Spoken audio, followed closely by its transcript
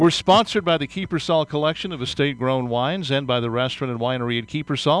We're sponsored by the Kiepersol Collection of estate-grown wines and by the restaurant and winery at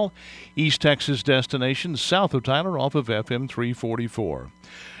Kiepersol, East Texas destination south of Tyler off of FM 344.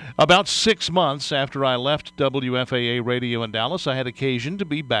 About 6 months after I left WFAA Radio in Dallas, I had occasion to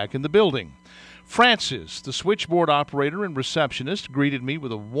be back in the building. Francis, the switchboard operator and receptionist, greeted me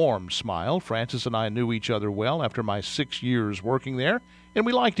with a warm smile. Francis and I knew each other well after my 6 years working there, and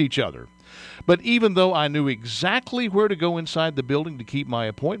we liked each other. But even though I knew exactly where to go inside the building to keep my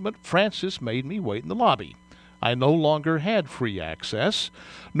appointment, Francis made me wait in the lobby. I no longer had free access,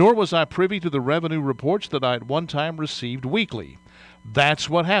 nor was I privy to the revenue reports that I at one time received weekly. That's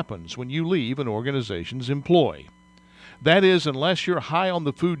what happens when you leave an organization's employ. That is, unless you're high on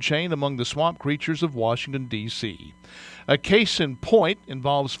the food chain among the swamp creatures of Washington, D.C. A case in point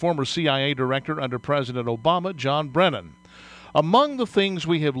involves former CIA director under President Obama, John Brennan. Among the things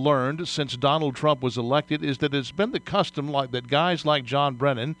we have learned since Donald Trump was elected is that it's been the custom that guys like John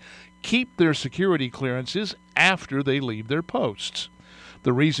Brennan keep their security clearances after they leave their posts.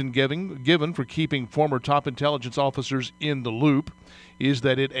 The reason given for keeping former top intelligence officers in the loop is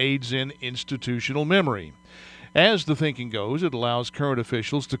that it aids in institutional memory. As the thinking goes, it allows current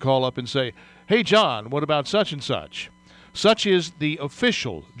officials to call up and say, "Hey, John, what about such and such?" Such is the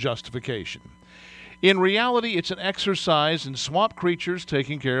official justification. In reality, it's an exercise in swamp creatures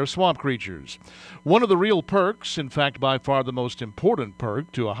taking care of swamp creatures. One of the real perks, in fact by far the most important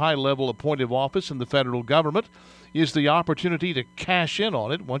perk, to a high-level appointive office in the federal government is the opportunity to cash in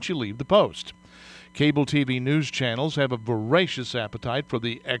on it once you leave the post. Cable TV news channels have a voracious appetite for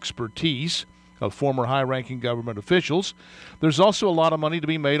the expertise of former high-ranking government officials. There's also a lot of money to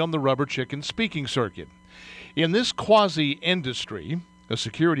be made on the rubber chicken speaking circuit. In this quasi-industry, a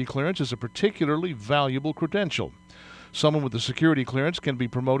security clearance is a particularly valuable credential. Someone with a security clearance can be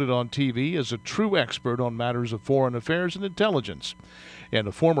promoted on TV as a true expert on matters of foreign affairs and intelligence. And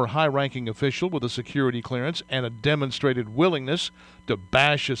a former high-ranking official with a security clearance and a demonstrated willingness to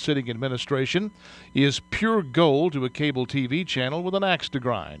bash a sitting administration is pure gold to a cable TV channel with an axe to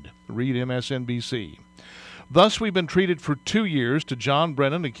grind. Read MSNBC. Thus, we've been treated for 2 years to John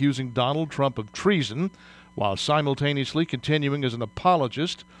Brennan accusing Donald Trump of treason, while simultaneously continuing as an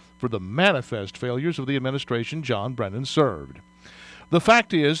apologist for the manifest failures of the administration John Brennan served. The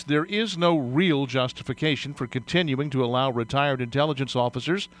fact is, there is no real justification for continuing to allow retired intelligence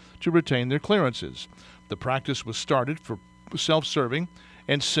officers to retain their clearances. The practice was started for self-serving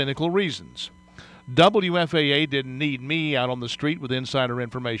and cynical reasons. WFAA didn't need me out on the street with insider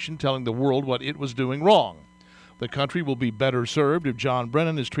information telling the world what it was doing wrong. The country will be better served if John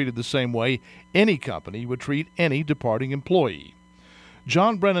Brennan is treated the same way any company would treat any departing employee.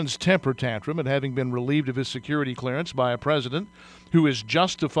 John Brennan's temper tantrum at having been relieved of his security clearance by a president who is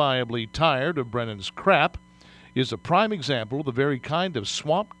justifiably tired of Brennan's crap is a prime example of the very kind of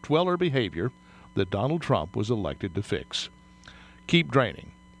swamp dweller behavior that Donald Trump was elected to fix. Keep draining,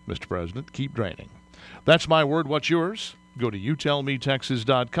 Mr. President, keep draining. That's my word. What's yours? Go to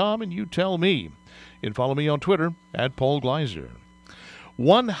youtellmetexas.com and you tell me. And follow me on Twitter at Paul Gleiser.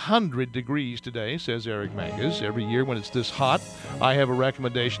 100 degrees today, says Eric Mangas. Every year when it's this hot, I have a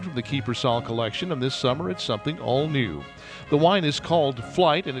recommendation from the Kiepersol Collection, and this summer it's something all new. The wine is called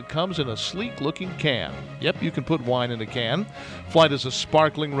Flight, and it comes in a sleek-looking can. Yep, you can put wine in a can. Flight is a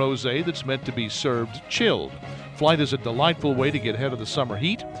sparkling rosé that's meant to be served chilled. Flight is a delightful way to get ahead of the summer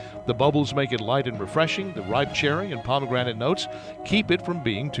heat. The bubbles make it light and refreshing. The ripe cherry and pomegranate notes keep it from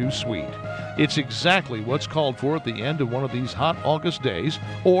being too sweet. It's exactly what's called for at the end of one of these hot August days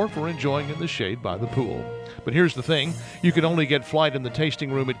or for enjoying in the shade by the pool. But here's the thing, you can only get Flight in the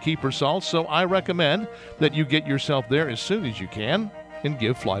tasting room at Kiepersol, so I recommend that you get yourself there as soon as you can and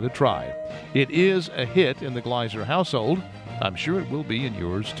give Flight a try. It is a hit in the Gleiser household. I'm sure it will be in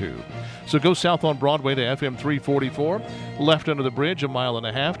yours, too. So go south on Broadway to FM 344, left under the bridge 1.5 miles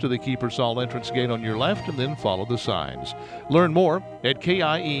to the Kiepersol entrance gate on your left, and then follow the signs. Learn more at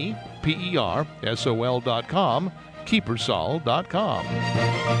KIEPERSOL.com,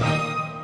 Kiepersol.com.